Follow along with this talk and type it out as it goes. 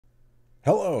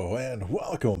Hello and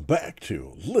welcome back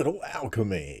to Little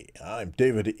Alchemy. I'm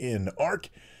David in Ark,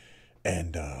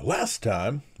 and last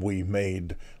time we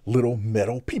made little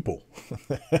metal people.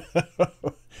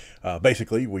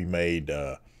 Basically, we made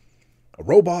a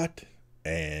robot,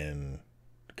 and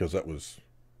because that was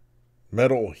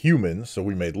metal humans, so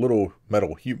we made little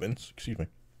metal humans. Excuse me.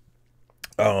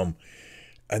 Um,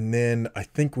 and then I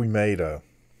think we made a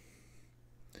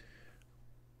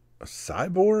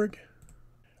cyborg.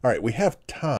 All right, we have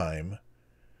time.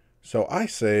 So I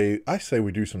say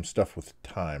we do some stuff with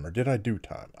time, or did I do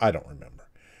time? I don't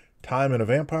remember. Time and a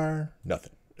vampire?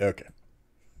 Nothing. Okay.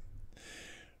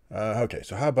 Okay.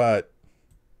 So how about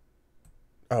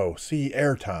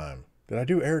airtime? Did I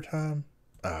do airtime?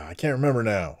 I can't remember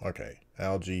now. Okay.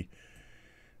 Algae,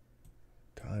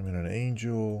 time and an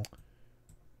angel.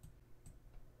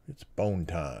 It's bone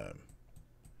time.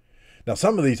 Now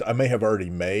some of these I may have already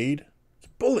made.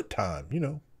 It's bullet time.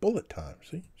 Bullet time.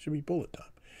 See, should be bullet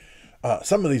time.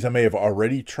 Some of these I may have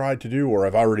already tried to do or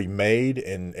I've already made,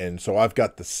 and so I've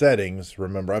got the settings.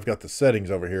 Remember, I've got the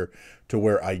settings over here to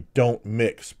where I don't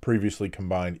mix previously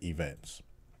combined events.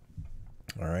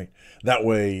 All right. That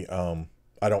way,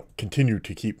 I don't continue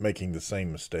to keep making the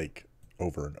same mistake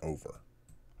over and over.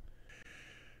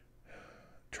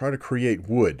 Try to create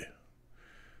wood.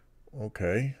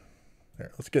 Okay.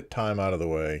 There, let's get time out of the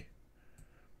way.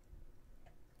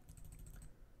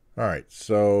 All right,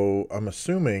 so I'm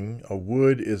assuming a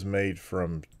wood is made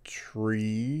from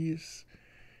trees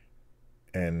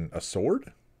and a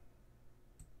sword?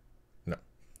 No.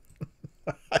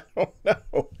 I don't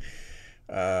know.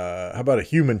 How about a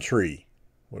human tree?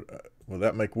 Will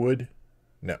that make wood?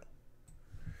 No.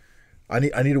 I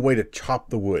need a way to chop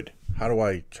the wood. How do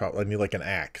I chop? I need like an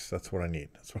axe. That's what I need.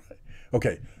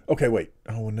 Okay. Okay, wait.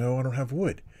 Oh no, I don't have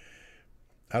wood.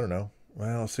 I don't know.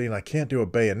 Well, see, and I can't do a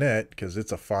bayonet because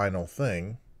it's a final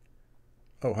thing.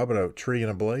 Oh, how about a tree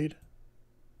and a blade?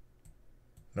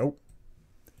 Nope.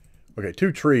 Okay,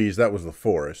 two trees. That was the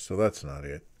forest, so that's not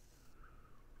it.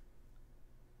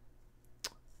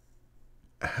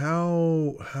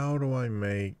 How do I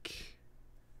make...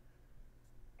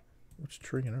 What's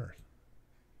tree and earth?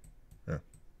 Yeah,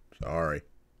 sorry.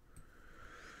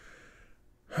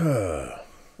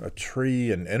 A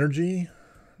tree and energy?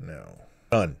 No.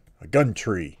 Gun. A gun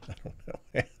tree. I don't know,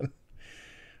 man.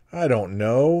 I don't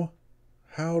know.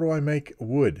 How do I make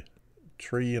wood?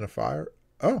 Tree and a fire?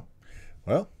 Oh,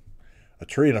 well, a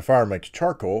tree and a fire makes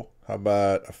charcoal. How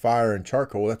about a fire and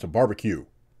charcoal? That's a barbecue.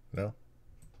 No?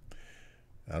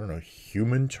 I don't know.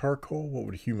 Human charcoal? What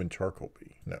would human charcoal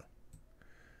be? No.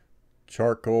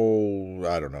 Charcoal,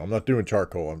 I don't know. I'm not doing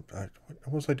charcoal. What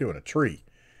was I doing? A tree.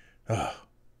 Ugh.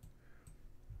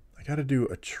 I got to do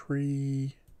a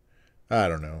tree. I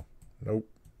don't know. Nope.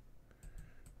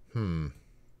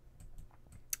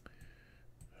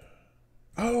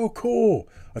 Oh, cool.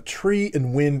 A tree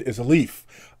and wind is a leaf.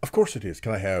 Of course it is.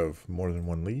 Can I have more than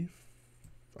one leaf?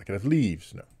 I can have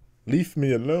leaves. No. Leave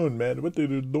me alone, man. What are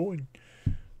you doing?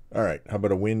 All right. How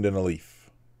about a wind and a leaf?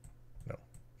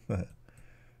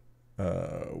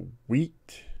 No.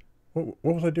 Wheat. What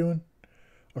was I doing?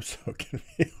 I'm so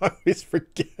confused. I always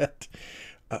forget.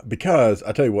 Because,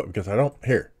 I tell you what, because I don't.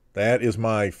 Here. That is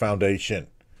my foundation.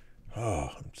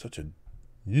 Oh, I'm such a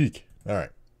yeek. All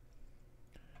right.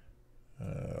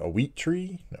 A wheat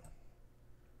tree? No.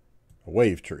 A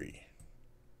wave tree.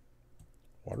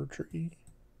 Water tree?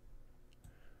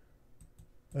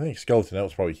 I think skeleton, that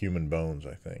was probably human bones,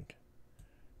 I think.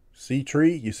 Sea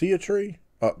tree? You see a tree?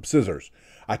 Scissors.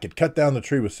 I could cut down the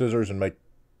tree with scissors and make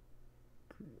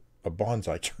a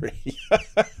bonsai tree.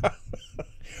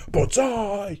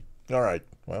 Bonsai! All right.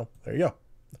 Well, there you go.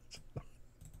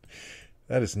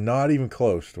 That is not even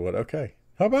close to what. Okay.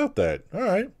 How about that? All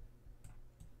right.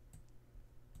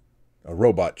 A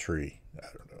robot tree. I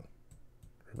don't know.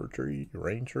 River tree?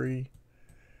 Rain tree?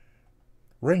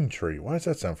 Rain tree. Why does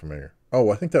that sound familiar? Oh,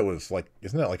 I think that was like,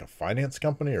 isn't that like a finance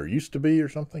company or used to be or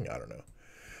something? I don't know.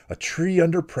 A tree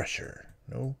under pressure.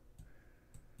 No.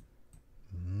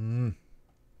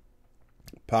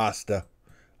 Pasta.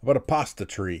 How about a pasta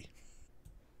tree?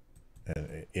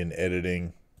 And in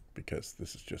editing, because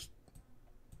this is just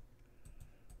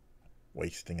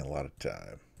wasting a lot of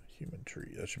time. Human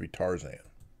tree. That should be Tarzan.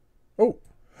 Oh.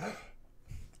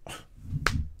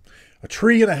 A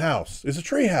tree in a house. It's a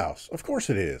tree house. Of course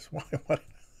it is. Why? What?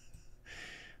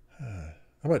 How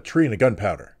about a tree and a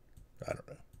gunpowder? I don't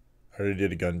know. I already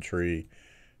did a gun tree.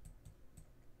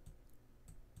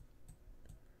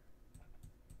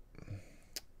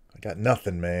 I got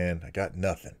nothing, man. I got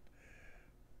nothing.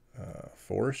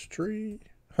 Forestry?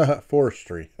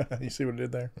 Forestry. You see what I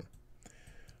did there?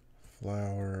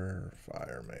 Flower,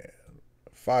 fireman.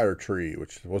 Fire tree,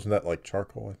 which wasn't that like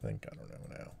charcoal, I think? I don't know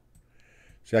now.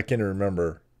 See, I can't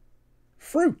remember.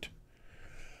 Fruit.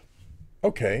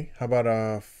 Okay, how about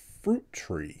a fruit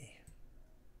tree?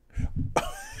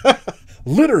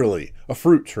 Literally a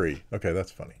fruit tree. Okay,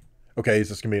 that's funny. Okay, is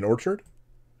this gonna be an orchard?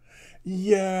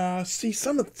 Yeah, see,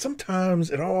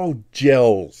 sometimes it all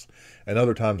gels, and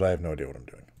other times I have no idea what I'm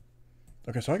doing.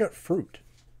 Okay, so I got fruit.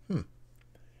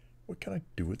 What can I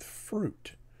do with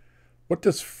fruit? What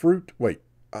does fruit... Wait,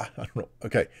 I don't know.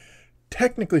 Okay,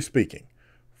 technically speaking,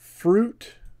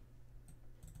 fruit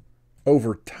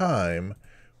over time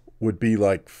would be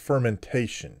like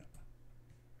fermentation.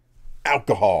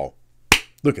 Alcohol.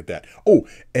 Look at that. Oh,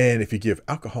 and if you give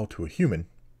alcohol to a human,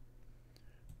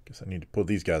 guess I need to pull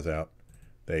these guys out,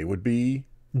 they would be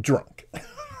drunk.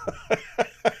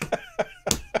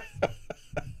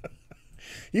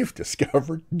 You've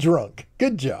discovered drunk.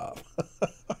 Good job.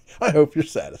 I hope you're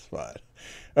satisfied.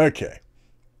 Okay.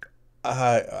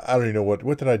 I don't even know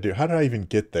what did I do? How did I even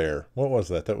get there? What was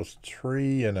that? That was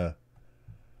tree and a...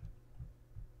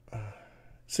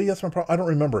 see, that's my problem. I don't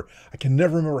remember. I can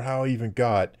never remember how I even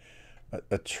got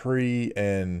a tree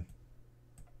and...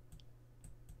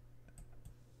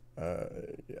 I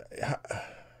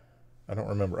don't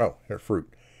remember. Oh, here, fruit.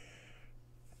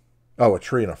 Oh, a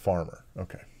tree and a farmer.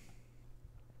 Okay.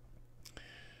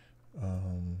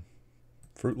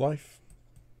 Fruit life?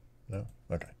 No?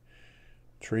 Okay.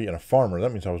 Tree and a farmer.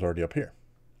 That means I was already up here.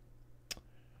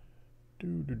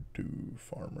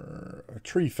 Farmer. A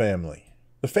tree family.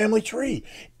 The family tree.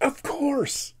 Of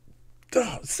course.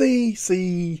 Duh. See.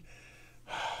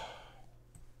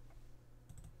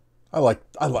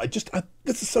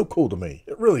 This is so cool to me.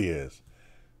 It really is.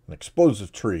 An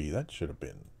explosive tree. That should have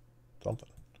been something.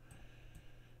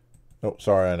 Oh,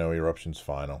 sorry. I know eruption's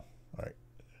final. All right.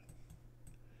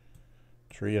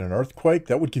 Tree and an earthquake.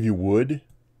 That would give you wood.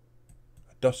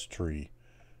 A dust tree.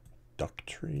 Duck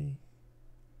tree.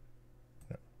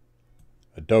 No.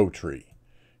 A dough tree.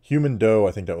 Human dough.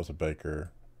 I think that was a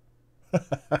baker.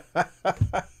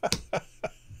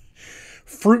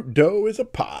 Fruit dough is a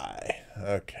pie.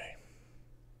 Okay.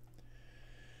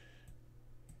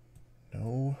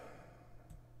 No.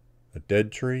 A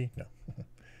dead tree? No. How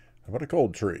about a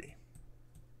cold tree?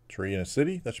 Tree in a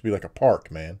city? That should be like a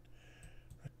park, man.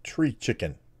 A tree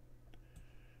chicken.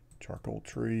 Charcoal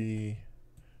tree.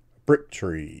 A brick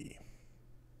tree.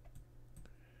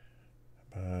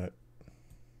 But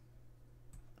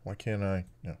why can't I?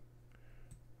 No.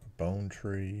 A bone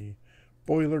tree.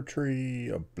 Boiler tree.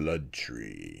 A blood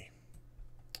tree.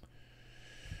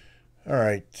 All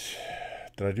right.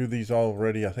 Did I do these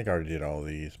already? I think I already did all of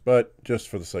these. But just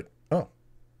for the sake... Oh.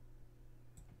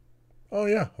 Oh,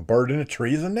 yeah. A bird in a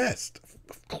tree is a nest.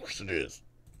 Of course it is.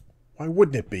 Why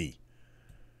wouldn't it be?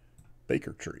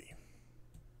 Baker tree.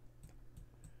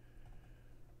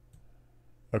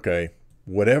 Okay.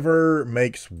 Whatever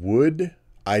makes wood,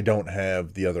 I don't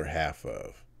have the other half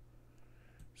of.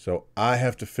 So I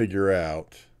have to figure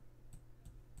out...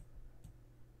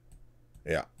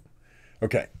 yeah.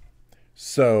 Okay.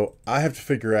 So I have to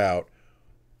figure out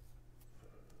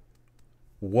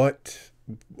what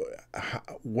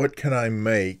can I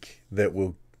make that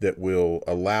will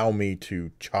allow me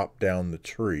to chop down the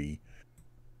tree.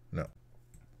 No.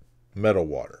 Metal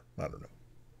water. I don't know.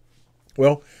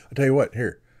 Well, I'll tell you what,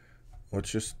 here.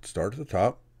 Let's just start at the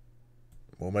top.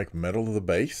 We'll make metal to the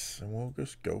base and we'll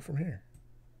just go from here.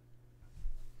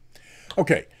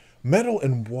 Okay. Metal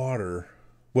and water.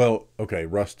 Well, okay,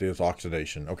 rust is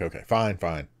oxidation. Okay,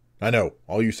 fine. I know,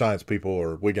 all you science people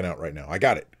are wigging out right now. I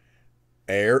got it.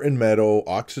 Air and metal,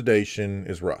 oxidation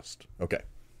is rust. Okay,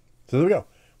 so there we go.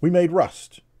 We made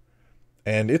rust.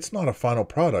 And it's not a final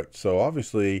product, so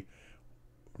obviously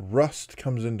rust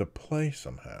comes into play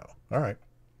somehow. All right,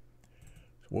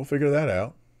 so we'll figure that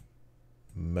out.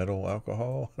 Metal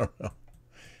alcohol? I don't know.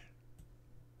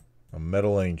 A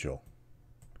metal angel.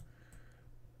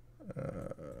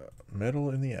 Metal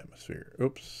in the atmosphere.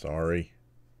 Oops, sorry.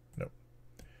 Nope.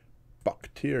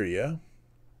 Bacteria.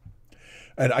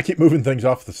 And I keep moving things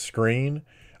off the screen.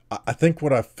 I think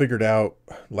what I figured out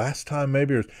last time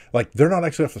maybe was like they're not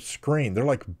actually off the screen. They're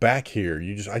like back here.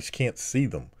 I just can't see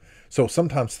them. So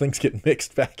sometimes things get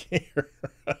mixed back here.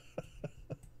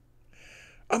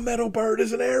 A metal bird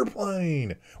is an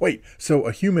airplane. Wait, so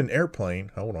a human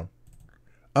airplane, hold on.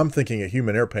 I'm thinking a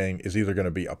human airplane is either going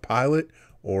to be a pilot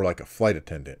or like a flight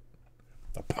attendant.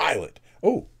 A pilot.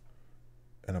 Oh,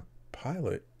 and a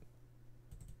pilot.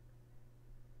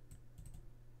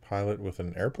 Pilot with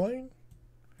an airplane?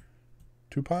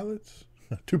 Two pilots?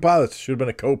 Two pilots should have been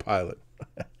a co-pilot.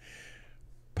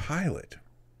 Pilot.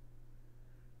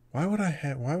 Why would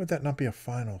that not be a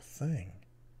final thing?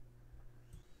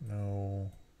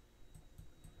 No.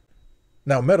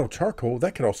 Now, metal charcoal,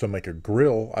 that could also make a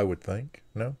grill, I would think.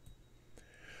 No?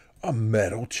 A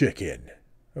metal chicken.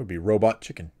 That would be robot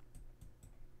chicken.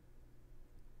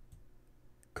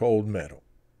 Cold metal.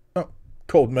 Oh,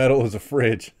 cold metal is a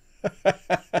fridge.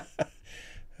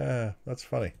 That's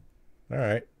funny. All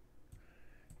right.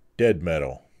 Dead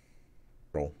metal.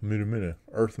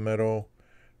 Earth metal.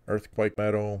 Earthquake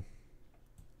metal.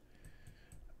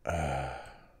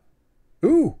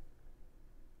 Ooh.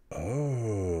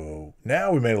 Oh.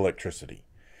 Now we made electricity.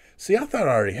 See, I thought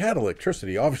I already had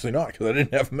electricity. Obviously not, because I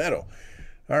didn't have metal.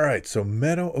 All right, so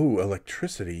metal. Oh,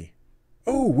 electricity.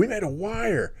 Oh, we made a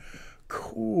wire.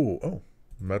 Cool. Oh,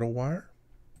 metal wire.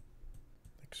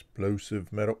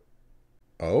 Explosive metal.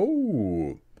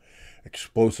 Oh.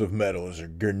 Explosive metal is a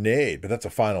grenade, but that's a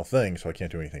final thing, so I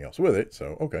can't do anything else with it.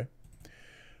 So, okay.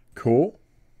 Cool.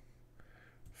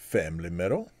 Family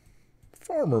metal.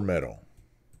 Farmer metal.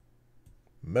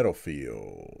 Metal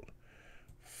field.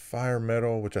 Fire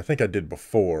metal, which I think I did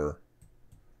before.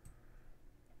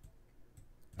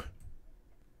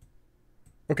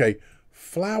 Okay,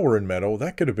 flour and metal,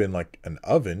 that could have been like an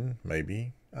oven,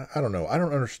 maybe. I don't know. I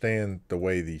don't understand the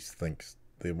way these think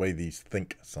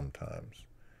sometimes.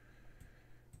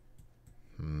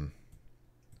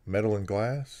 Metal and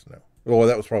glass? No. Oh,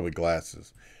 that was probably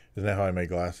glasses. Isn't that how I made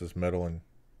glasses? Metal and...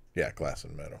 Yeah, glass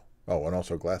and metal. Oh, and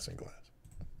also glass and glass.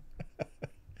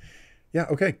 Yeah,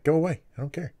 okay, go away. I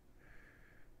don't care.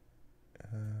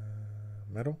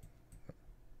 Metal?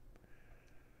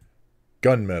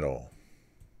 Gunmetal.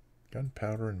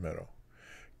 Gunpowder and metal.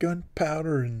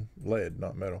 Gunpowder and lead,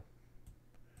 not metal.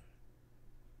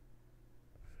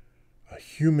 A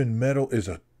human metal is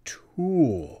a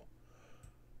tool.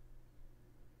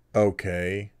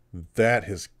 Okay, that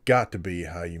has got to be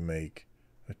how you make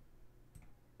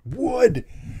wood.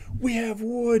 We have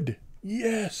wood.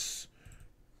 Yes.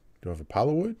 Do I have a pile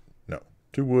of wood? No.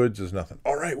 2 woods is nothing.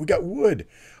 All right, we got wood.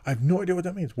 I have no idea what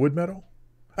that means. Wood metal?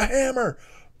 A hammer.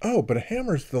 Oh, but a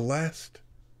hammer is the last.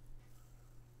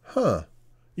 Huh.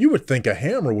 You would think a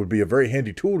hammer would be a very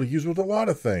handy tool to use with a lot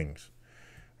of things.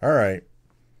 All right.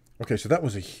 Okay, so that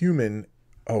was a human.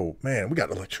 Oh, man, we got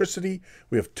electricity.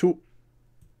 We have tool.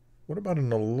 What about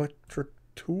an electric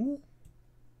tool?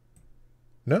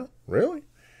 No? Really?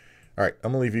 All right,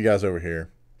 I'm going to leave you guys over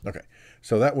here. Okay,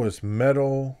 so that was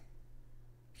metal,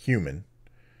 human.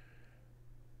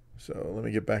 So let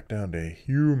me get back down to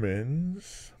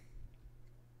humans.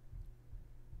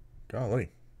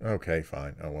 Golly. Okay,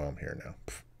 fine. Oh, well, I'm here now.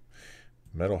 Pfft.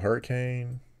 Metal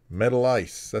hurricane. Metal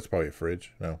ice. That's probably a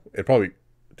fridge. No, it probably...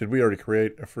 Did we already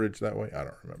create a fridge that way? I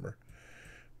don't remember.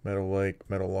 Metal lake.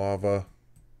 Metal lava.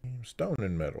 Stone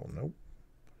and metal. Nope.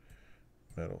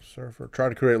 Metal surfer. Try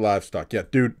to create livestock. Yeah,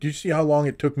 dude, do you see how long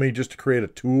it took me just to create a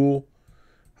tool?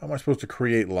 How am I supposed to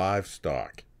create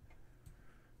livestock?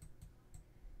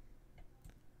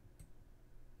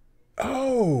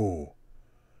 Oh.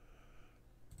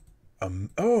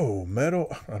 Oh,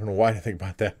 metal. I don't know why I think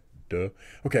about that. Duh.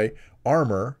 Okay,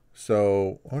 armor.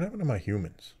 So, what happened to my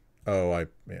humans? Oh,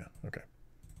 yeah, okay.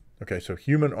 Okay, so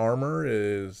human armor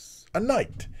is a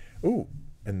knight. Ooh,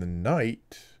 and the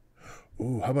knight.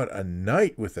 Ooh, how about a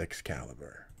knight with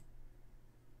Excalibur?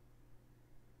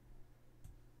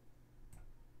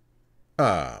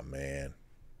 Ah, man.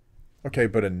 Okay,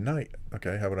 but a knight.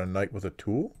 Okay, how about a knight with a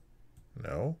tool?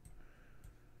 No.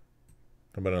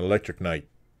 How about an electric knight?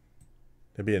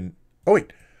 There'd be an... Oh,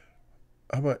 wait.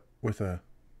 How about with a...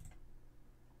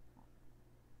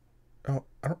 Oh,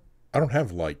 I don't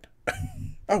have light.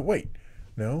 Oh, wait.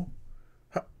 No.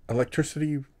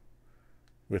 Electricity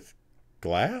with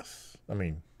glass? I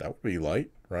mean, that would be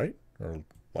light, right? Or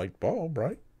light bulb,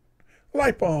 right?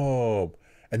 Light bulb!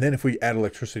 And then if we add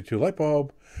electricity to a light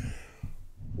bulb,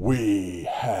 we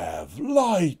have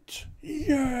light!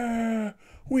 Yeah!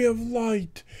 We have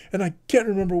light! And I can't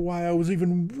remember why I was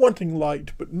even wanting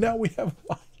light, but now we have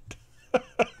light.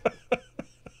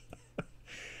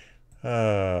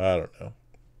 I don't know.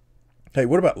 Hey,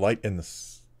 what about light in the...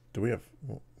 Do we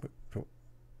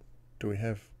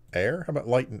have air? How about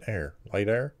light and air? Light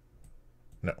air?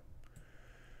 No.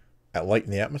 At light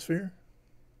in the atmosphere?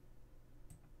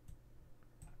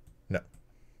 No.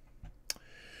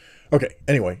 Okay,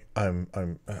 anyway, I don't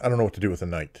know what to do with a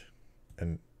night.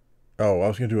 And oh, I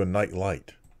was gonna do a night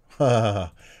light. I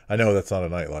know that's not a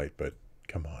night light, but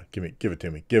come on, give it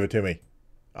to me. Give it to me.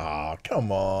 Ah,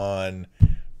 come on.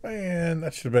 Man,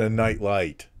 that should have been a night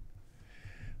light.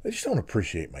 They just don't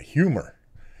appreciate my humor.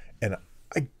 And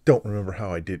I don't remember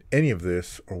how I did any of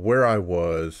this or where I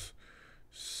was.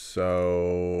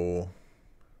 So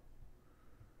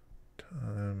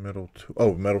Metal tool.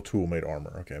 Oh, metal tool made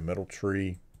armor. Okay, metal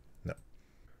tree. No.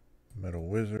 Metal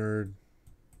wizard.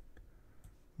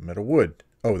 Metal wood.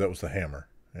 Oh, that was the hammer.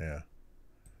 Yeah.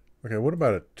 Okay, what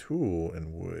about a tool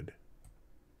in wood?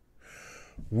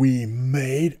 We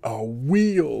made a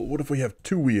wheel. What if we have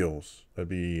two wheels? That'd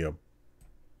be a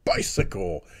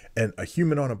bicycle. And a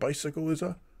human on a bicycle is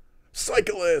a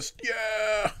cyclist.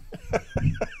 Yeah.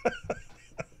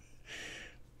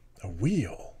 A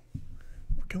wheel.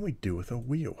 What can we do with a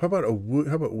wheel? How about a wood?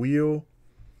 How about wheel?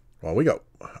 Well, I got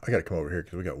to come over here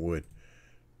because we got wood.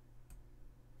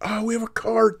 Oh, we have a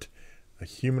cart. A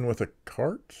human with a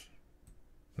cart?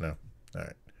 No. All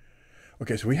right.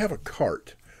 Okay, so we have a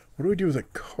cart. What do we do with a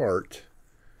cart?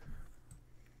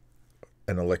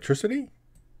 An electricity?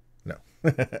 No.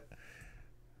 A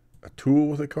tool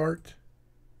with a cart?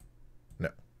 No.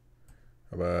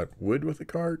 How about wood with a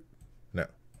cart? No.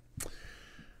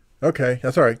 Okay,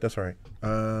 that's all right. That's all right.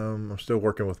 I'm still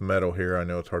working with metal here. I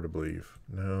know it's hard to believe.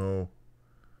 No.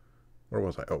 Where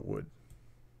was I? Oh, wood.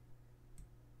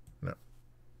 No.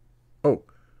 Oh.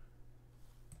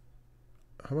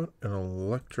 How about an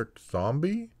electric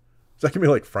zombie? Is that going to be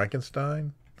like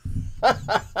Frankenstein?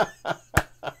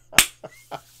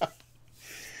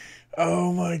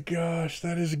 Oh my gosh,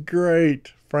 that is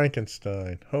great.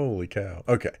 Frankenstein. Holy cow.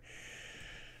 Okay.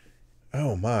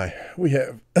 Oh my. We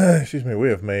have, excuse me, we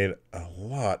have made a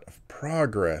lot of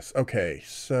progress. Okay,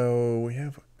 so we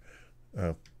have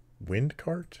a wind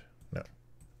cart? No.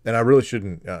 And I really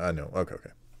shouldn't, I know. Okay,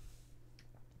 okay.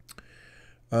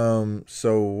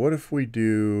 So what if we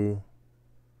do,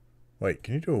 wait,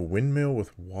 can you do a windmill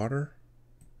with water?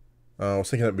 I was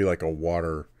thinking that'd be like a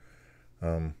water,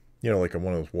 you know, like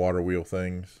one of those water wheel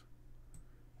things.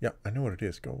 Yeah, I know what it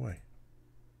is. Go away.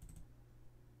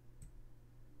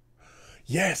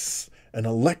 Yes, an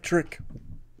electric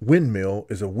windmill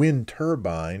is a wind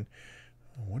turbine.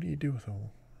 What do you do with a,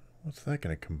 what's that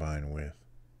going to combine with?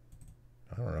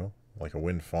 I don't know, like a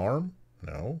wind farm?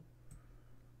 No.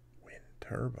 Wind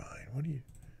turbine. What do you,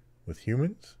 with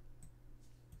humans?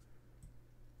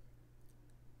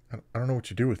 I don't know what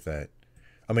you do with that.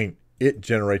 I mean, it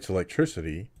generates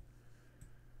electricity.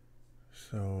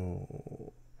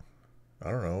 So,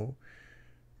 I don't know.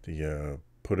 Do you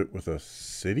put it with a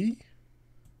city?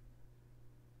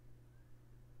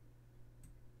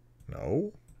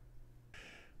 No.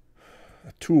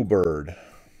 A tool bird.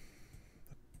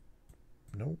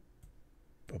 Nope.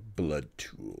 A blood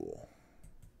tool.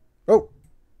 Oh!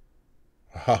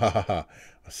 Ha ha ha ha.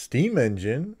 A steam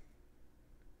engine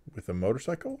with a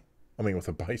motorcycle? I mean, with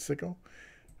a bicycle?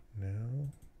 No.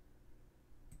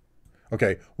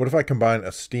 Okay, what if I combine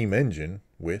a steam engine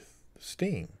with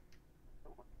steam?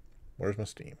 Where's my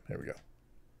steam? Here we go.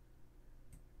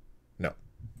 No.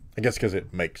 I guess because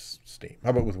it makes steam.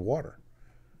 How about with water?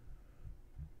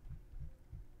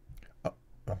 Oh.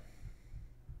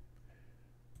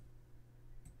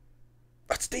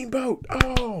 A steamboat!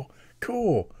 Oh,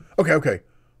 cool. Okay, okay.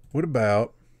 What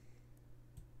about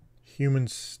human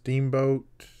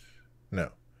steamboat?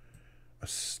 No. A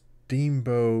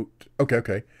steamboat. Okay,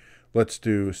 okay. Let's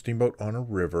do a steamboat on a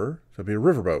river. So it'll be a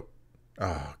riverboat.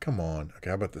 Ah, oh, come on. Okay,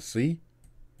 how about the sea?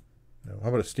 No. How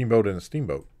about a steamboat and a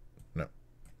steamboat? No.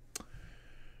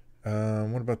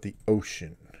 What about the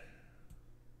ocean?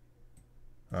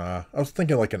 I was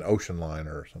thinking like an ocean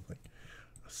liner or something.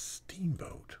 A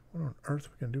steamboat. What on earth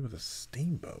are we going to do with a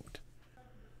steamboat?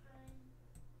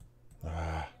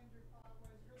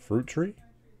 Fruit tree?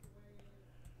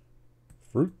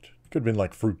 Fruit? Could have been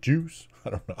like fruit juice.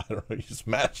 I don't know. I don't know. You just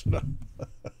mashed it up.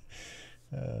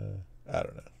 I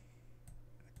don't know.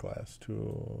 Glass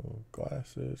tool.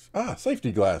 Glasses. Ah,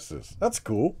 safety glasses. That's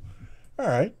cool. All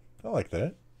right. I like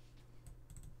that.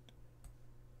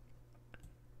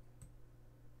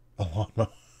 A lawnmower.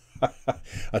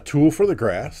 A tool for the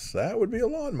grass. That would be a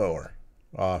lawnmower.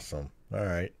 Awesome. All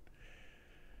right.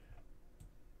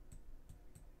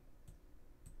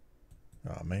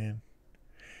 Oh, man.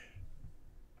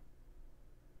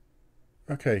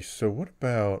 Okay, so what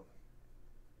about...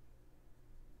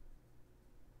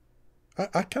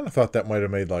 I kind of thought that might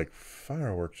have made, like,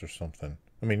 fireworks or something.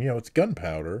 I mean, you know, it's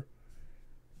gunpowder.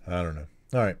 I don't know.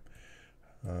 All right.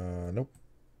 Nope.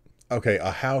 Okay,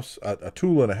 a house, a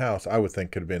tool in a house, I would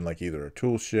think could have been, like, either a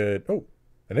tool shed. Oh,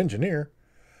 an engineer.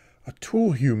 A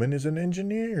tool human is an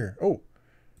engineer. Oh.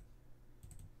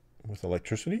 With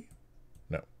electricity?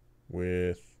 No.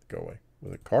 With... Go away.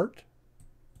 With a cart?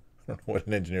 I don't know what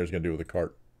an engineer is going to do with a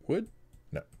cart. Wood?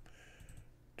 No.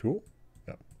 Tool?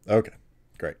 No. Okay.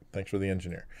 Great. Thanks for the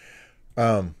engineer.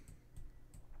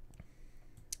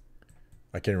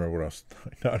 I can't remember what I was.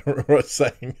 No, I don't remember what I was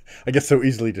saying. I get so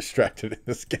easily distracted in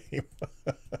this game.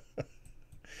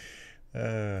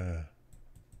 uh,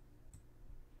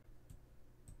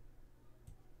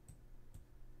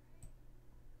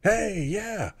 hey,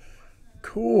 yeah,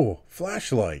 cool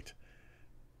flashlight.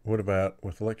 What about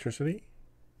with electricity?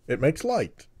 It makes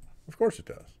light. Of course it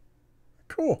does.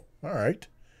 Cool. All right.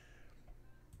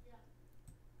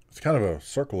 It's kind of a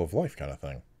circle of life kind of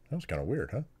thing. That was kind of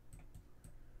weird, huh?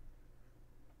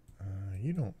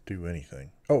 You don't do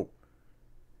anything. Oh.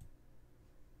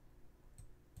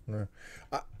 No.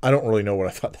 I don't really know what I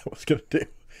thought that was going to do.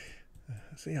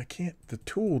 See, I can't. The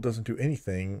tool doesn't do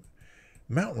anything.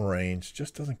 Mountain range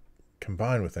just doesn't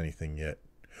combine with anything yet.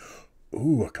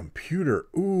 Ooh, a computer.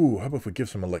 Ooh, how about if we give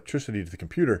some electricity to the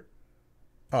computer?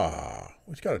 Ah,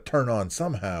 we just got to turn on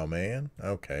somehow, man.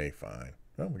 Okay, fine.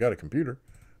 Well, we got a computer.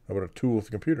 How about a tool with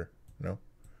a computer? No.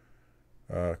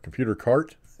 Computer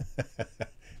cart?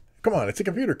 Come on, it's a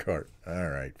computer cart. All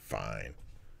right, fine.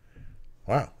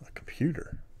 Wow, a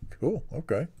computer. Cool,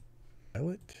 okay.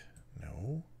 Pilot?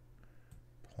 No.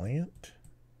 Plant?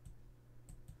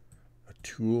 A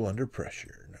tool under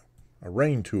pressure? No. A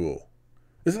rain tool?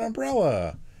 Is an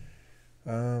umbrella?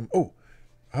 Oh,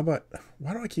 how about,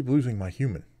 why do I keep losing my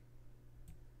human?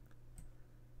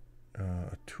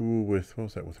 A tool with, what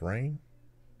was that, with rain?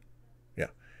 Yeah.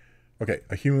 Okay,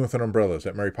 a human with an umbrella. Is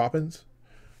that Mary Poppins?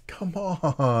 Come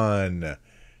on.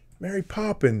 Mary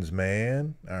Poppins,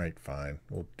 man. All right, fine.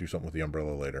 We'll do something with the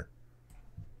umbrella later.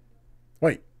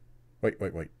 Wait.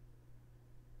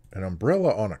 An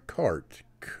umbrella on a cart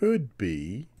could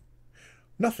be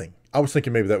nothing. I was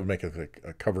thinking maybe that would make it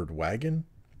a covered wagon.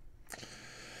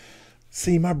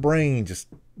 See, my brain just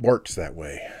works that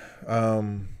way.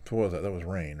 So what was that? That was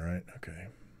rain, right? Okay.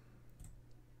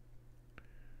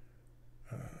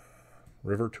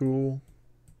 River tool.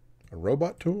 A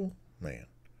robot tool? Man.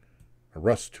 A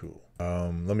rust tool.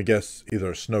 Let me guess.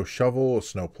 Either a snow shovel, a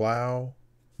snow plow,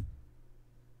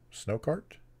 snow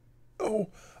cart? Oh,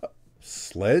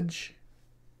 sledge?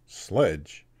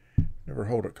 Sledge? Never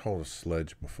called a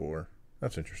sledge before.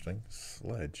 That's interesting.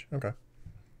 Sledge. Okay.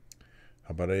 How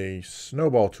about a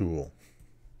snowball tool?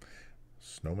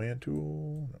 Snowman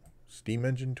tool? No. Steam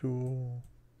engine tool?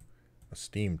 A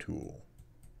steam tool.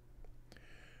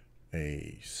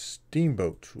 A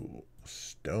steamboat tool.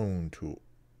 Stone tool.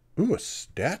 Ooh, a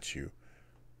statue.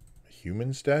 A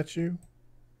human statue?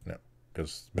 No,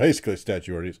 because basically a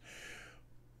statue already is.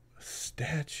 A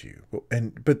statue.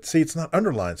 But see, it's not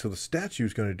underlined, so the statue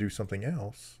is going to do something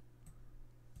else.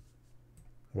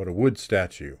 What a wood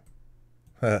statue.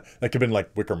 That could have been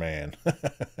like Wicker Man.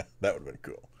 That would have been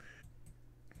cool.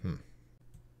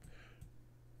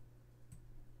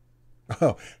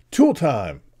 Oh, tool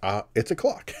time. It's a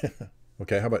clock.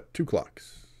 Okay, how about 2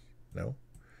 clocks? No.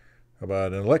 How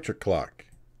about an electric clock?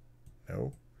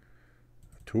 No.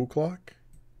 A tool clock?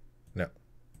 No.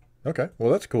 Okay,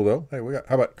 well that's cool though. Hey,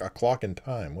 how about a clock in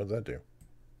time? What does that do?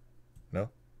 No.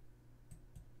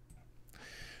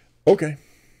 Okay.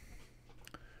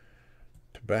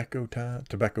 Tobacco time.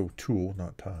 Tobacco tool,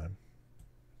 not time.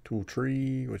 Tool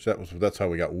tree, which that's how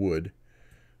we got wood.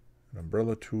 An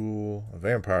umbrella tool, a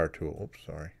vampire tool. Oops,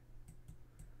 sorry.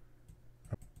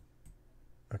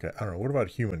 Okay, I don't know. What about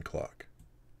a human clock?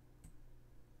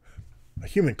 A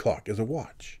human clock is a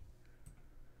watch.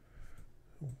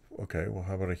 Okay, well,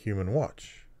 how about a human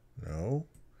watch? No.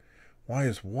 Why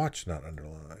is watch not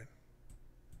underlined?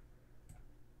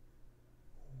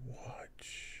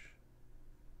 Watch.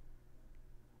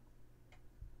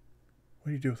 What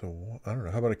do you do with a watch? I don't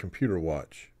know. How about a computer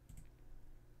watch?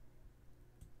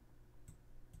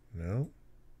 No.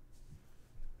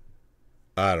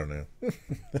 I don't know.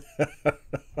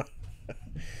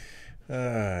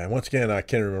 Once again, I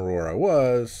can't remember where I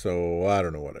was, so I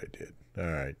don't know what I did. All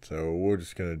right, so we're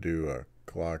just going to do a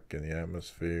clock in the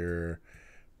atmosphere,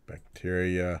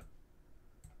 bacteria.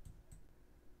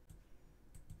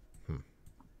 A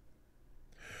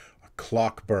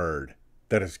clock bird.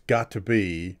 That has got to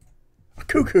be a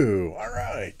cuckoo. All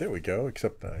right, there we go,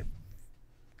 except I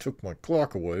took my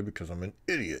clock away because I'm an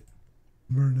idiot.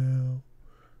 Now.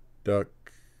 Duck.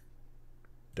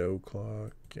 Dough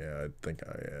clock. Yeah, I think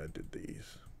I did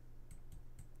these.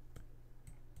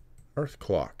 Earth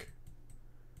clock.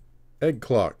 Egg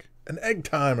clock. An egg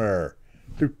timer.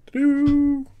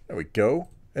 Doo-doo. There we go.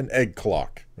 An egg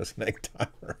clock. That's an egg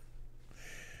timer.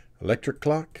 Electric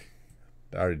clock.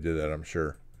 I already did that, I'm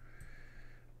sure.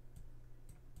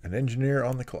 An engineer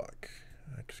on the clock.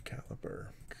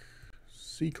 Excalibur.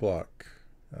 Sea clock.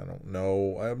 I don't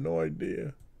know. I have no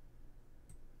idea.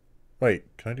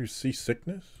 Wait, can I do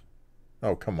seasickness?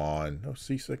 Oh, come on. No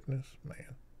seasickness?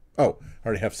 Man. Oh, I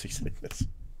already have seasickness.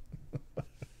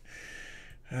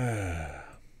 What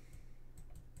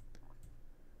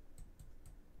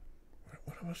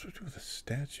am I supposed to do with a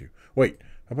statue? Wait,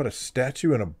 how about a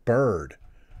statue and a bird?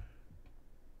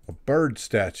 A bird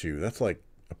statue. That's like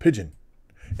a pigeon.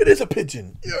 It is a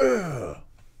pigeon. Yeah.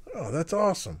 Oh, that's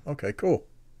awesome. Okay, cool.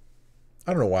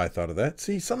 I don't know why I thought of that.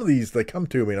 See, some of these, they come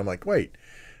to me and I'm like, wait,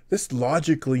 this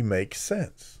logically makes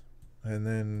sense. And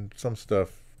then some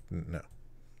stuff, no.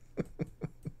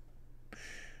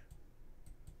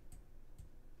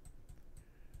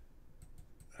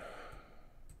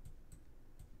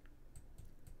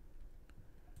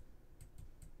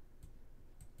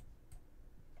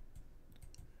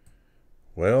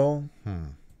 Well,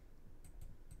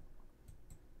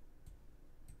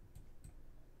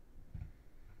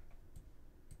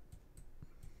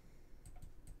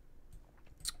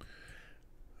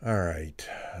 All right.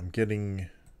 I'm getting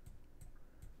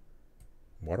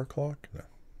water clock? No.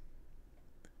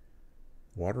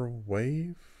 Water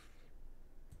wave?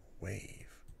 Wave.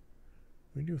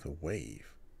 What do you do with a wave?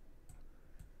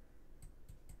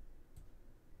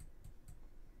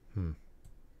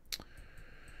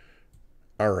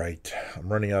 All right.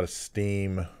 I'm running out of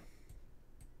steam.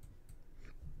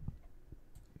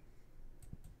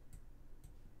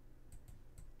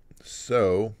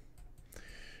 So,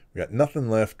 we got nothing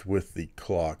left with the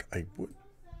clock.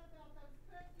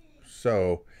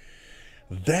 So,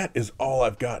 that is all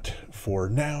I've got for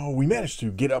now. We managed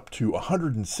to get up to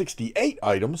 168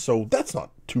 items, so that's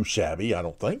not too shabby, I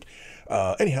don't think.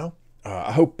 Anyhow,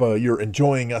 I hope you're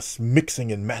enjoying us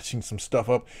mixing and matching some stuff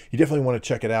up. You definitely want to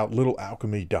check it out,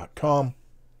 littlealchemy.com.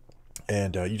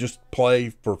 And you just play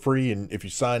for free, and if you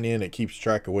sign in, it keeps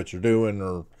track of what you're doing,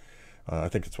 or I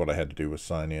think that's what I had to do, was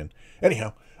sign in.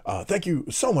 Anyhow, thank you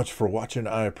so much for watching.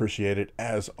 I appreciate it,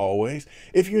 as always.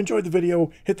 If you enjoyed the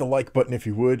video, hit the like button if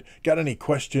you would. Got any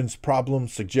questions,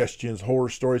 problems, suggestions, horror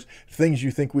stories, things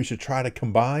you think we should try to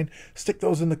combine? Stick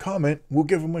those in the comment. We'll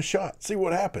give them a shot. See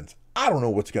what happens. I don't know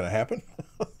what's going to happen.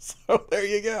 So there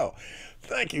you go.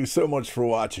 Thank you so much for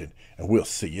watching, and we'll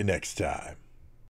see you next time.